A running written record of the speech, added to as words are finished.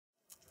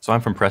So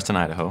I'm from Preston,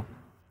 Idaho,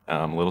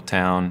 a little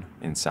town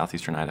in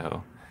southeastern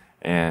Idaho,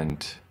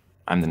 and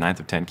I'm the ninth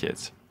of 10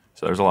 kids.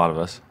 So there's a lot of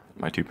us.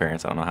 My two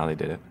parents, I don't know how they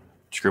did it.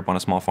 Just grew up on a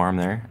small farm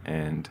there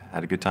and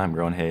had a good time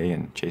growing hay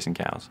and chasing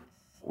cows.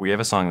 We have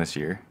a song this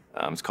year.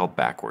 It's called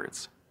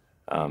Backwards,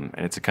 and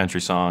it's a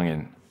country song.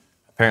 And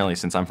apparently,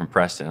 since I'm from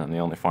Preston, I'm the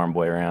only farm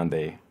boy around.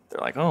 They're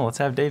like, oh, let's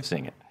have Dave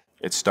sing it.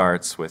 It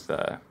starts with,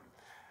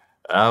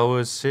 I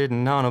was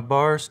sitting on a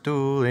bar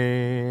stool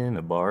in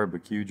a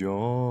barbecue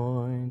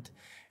joint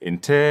in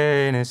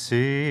Tennessee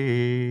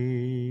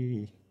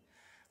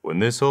when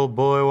this old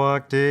boy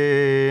walked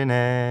in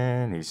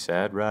and he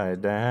sat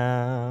right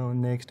down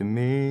next to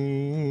me.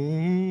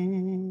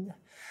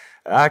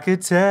 I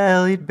could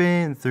tell he'd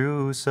been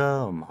through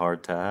some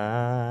hard times.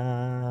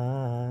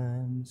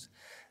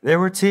 There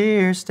were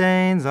tear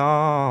stains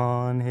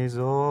on his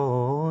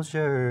old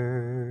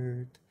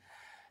shirt.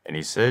 And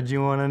he said,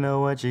 you want to know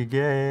what you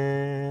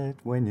get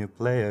when you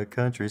play a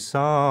country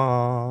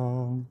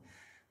song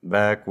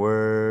backwards.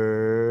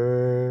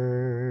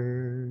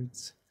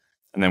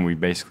 And then we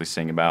basically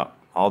sing about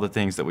all the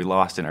things that we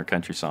lost in our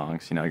country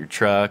songs. You know, your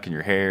truck and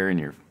your hair and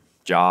your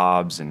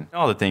jobs and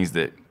all the things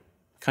that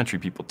country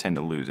people tend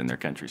to lose in their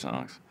country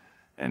songs.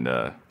 And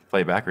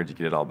play backwards, you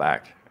get it all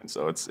back. And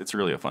so it's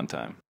really a fun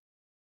time.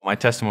 My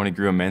testimony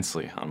grew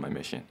immensely on my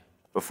mission.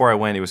 Before I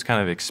went, it was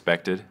kind of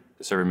expected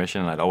to serve a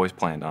mission, and I'd always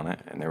planned on it,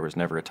 and there was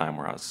never a time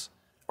where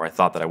I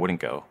thought that I wouldn't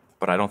go.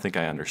 But I don't think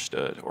I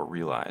understood or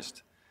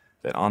realized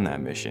that on that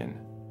mission,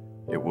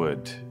 it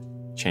would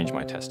change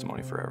my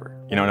testimony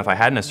forever. You know, and if I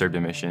hadn't have served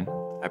a mission,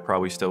 I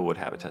probably still would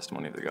have a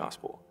testimony of the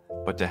gospel.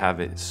 But to have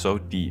it so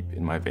deep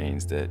in my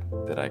veins that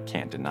I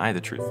can't deny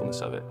the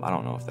truthfulness of it, I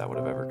don't know if that would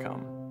have ever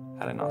come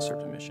had I not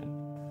served a mission.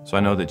 So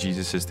I know that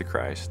Jesus is the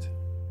Christ,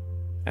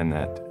 and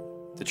that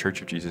the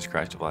Church of Jesus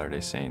Christ of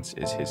Latter-day Saints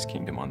is his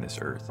kingdom on this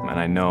earth. And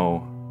I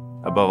know,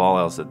 above all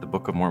else, that the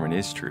Book of Mormon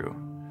is true,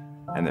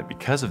 and that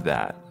because of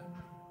that,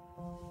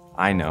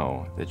 I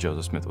know that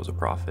Joseph Smith was a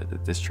prophet,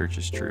 that this church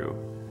is true,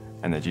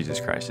 and that Jesus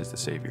Christ is the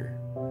Savior.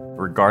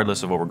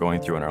 Regardless of what we're going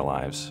through in our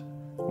lives,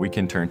 we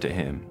can turn to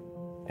him,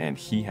 and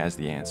he has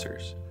the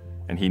answers,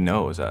 and he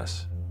knows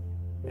us,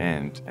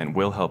 and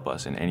will help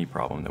us in any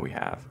problem that we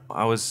have.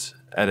 I was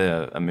at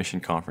a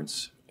mission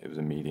conference. It was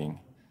a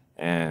meeting,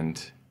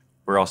 and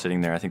we're all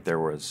sitting there. I think there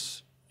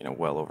was,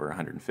 well over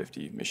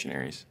 150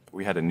 missionaries.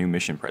 We had a new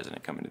mission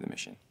president come into the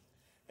mission,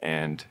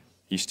 and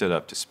he stood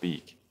up to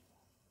speak.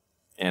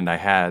 And I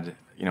had,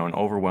 an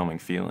overwhelming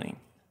feeling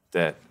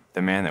that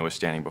the man that was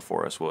standing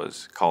before us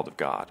was called of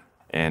God.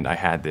 And I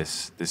had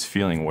this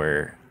feeling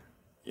where,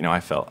 I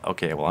felt,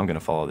 okay, well, I'm going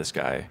to follow this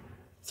guy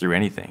through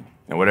anything.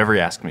 Whatever he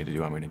asked me to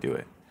do, I'm going to do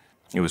it.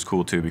 It was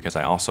cool, too, because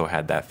I also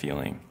had that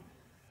feeling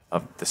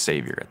of the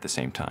Savior at the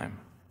same time.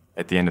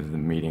 At the end of the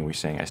meeting, we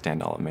sang, I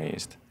Stand All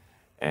Amazed.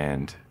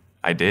 And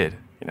I did.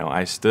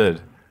 I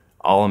stood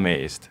all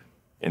amazed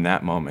in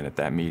that moment at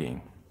that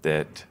meeting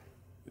that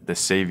the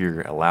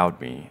Savior allowed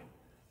me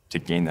to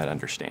gain that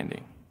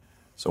understanding.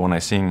 So when I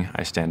sing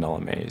I Stand All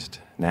Amazed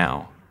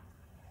now,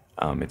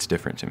 it's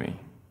different to me.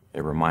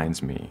 It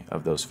reminds me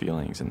of those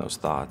feelings and those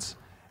thoughts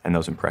and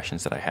those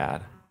impressions that I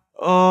had.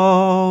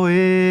 Oh,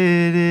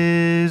 it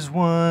is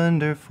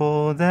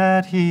wonderful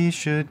that he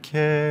should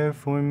care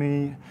for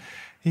me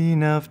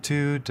enough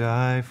to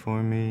die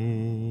for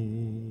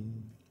me.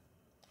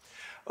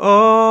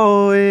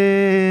 Oh,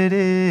 it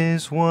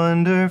is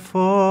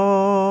wonderful,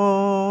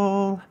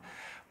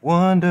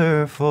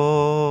 wonderful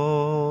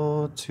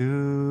to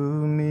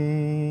me.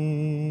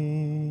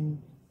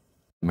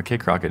 McKay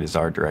Crockett is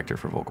our director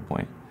for Vocal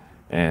Point,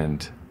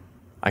 and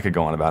I could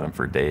go on about him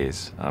for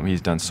days.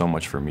 He's done so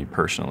much for me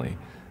personally,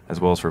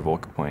 as well as for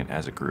Vocal Point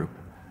as a group.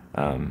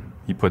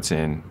 He puts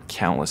in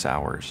countless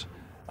hours,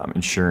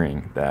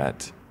 ensuring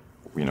that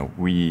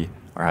we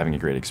are having a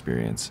great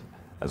experience,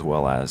 as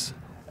well as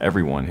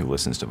everyone who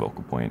listens to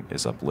Vocal Point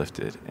is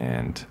uplifted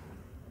and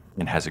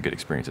has a good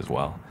experience as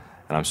well.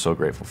 And I'm so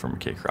grateful for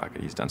McKay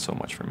Crockett. He's done so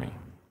much for me.